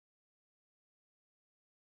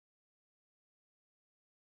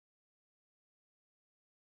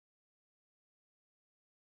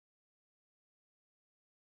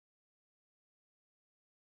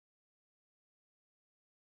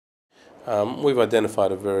We've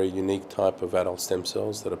identified a very unique type of adult stem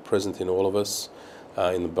cells that are present in all of us,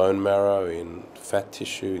 in the bone marrow, in fat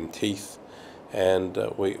tissue, in teeth, and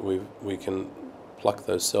we can pluck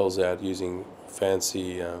those cells out using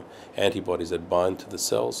fancy antibodies that bind to the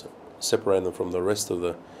cells, separate them from the rest of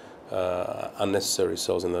the unnecessary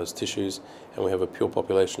cells in those tissues, and we have a pure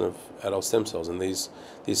population of adult stem cells. And these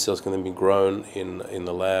cells can then be grown in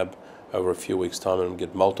the lab over a few weeks' time and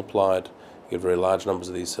get multiplied, get very large numbers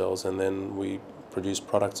of these cells, and then we produce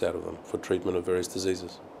products out of them for treatment of various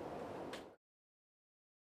diseases.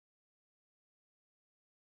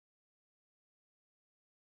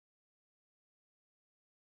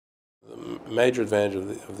 The major advantage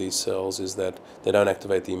of these cells is that they don't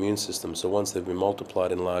activate the immune system, so once they've been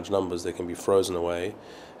multiplied in large numbers, they can be frozen away,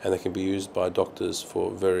 and they can be used by doctors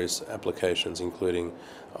for various applications, including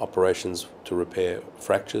operations to repair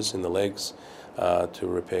fractures in the legs, to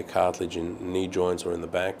repair cartilage in knee joints or in the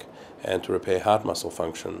back, and to repair heart muscle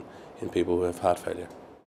function in people who have heart failure.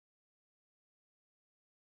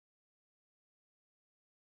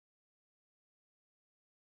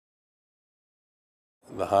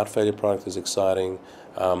 The heart failure product is exciting.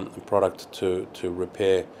 A product to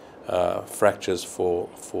repair fractures for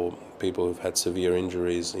people who've had severe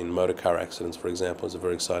injuries in motor car accidents, for example, is a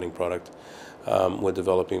very exciting product. We're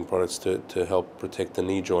developing products to help protect the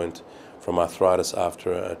knee joint from arthritis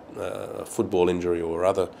after a football injury or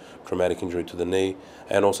other traumatic injury to the knee,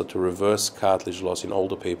 and also to reverse cartilage loss in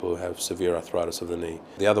older people who have severe arthritis of the knee.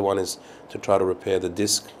 The other one is to try to repair the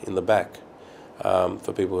disc in the back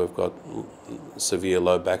for people who have got severe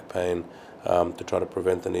low back pain, to try to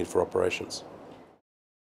prevent the need for operations.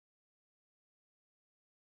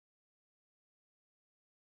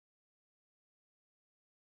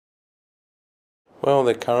 Well,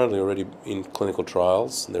 they're currently already in clinical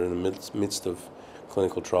trials. They're in the midst of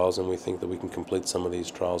clinical trials, and we think that we can complete some of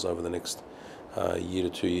these trials over the next year to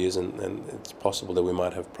 2 years, and it's possible that we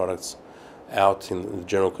might have products out in the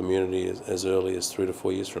general community as early as 3 to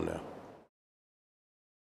 4 years from now.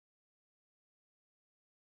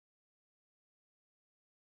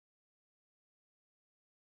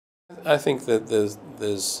 I think that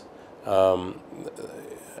there's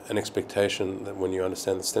an expectation that when you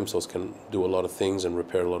understand that stem cells can do a lot of things and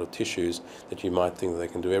repair a lot of tissues, that you might think that they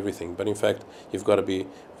can do everything. But in fact, you've got to be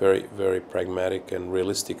very, very pragmatic and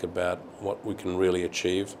realistic about what we can really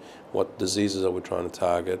achieve, what diseases are we trying to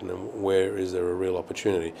target, and where is there a real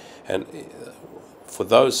opportunity. And for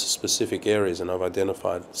those specific areas, and I've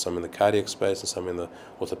identified some in the cardiac space and some in the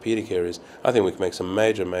orthopedic areas, I think we can make some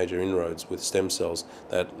major, major inroads with stem cells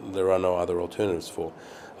that there are no other alternatives for.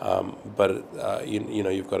 But you know,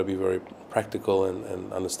 you've got to be very practical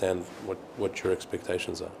and understand what your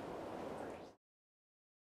expectations are.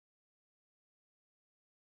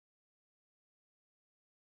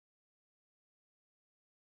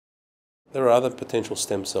 There are other potential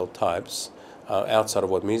stem cell types outside of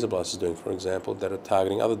what Mesoblast is doing, for example, that are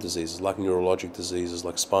targeting other diseases, like neurologic diseases,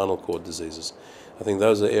 like spinal cord diseases. I think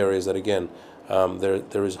those are areas that, again,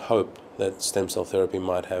 there is hope that stem cell therapy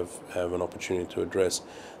might have an opportunity to address.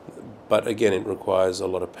 But again, it requires a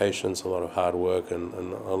lot of patience, a lot of hard work, and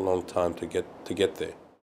a long time to get there.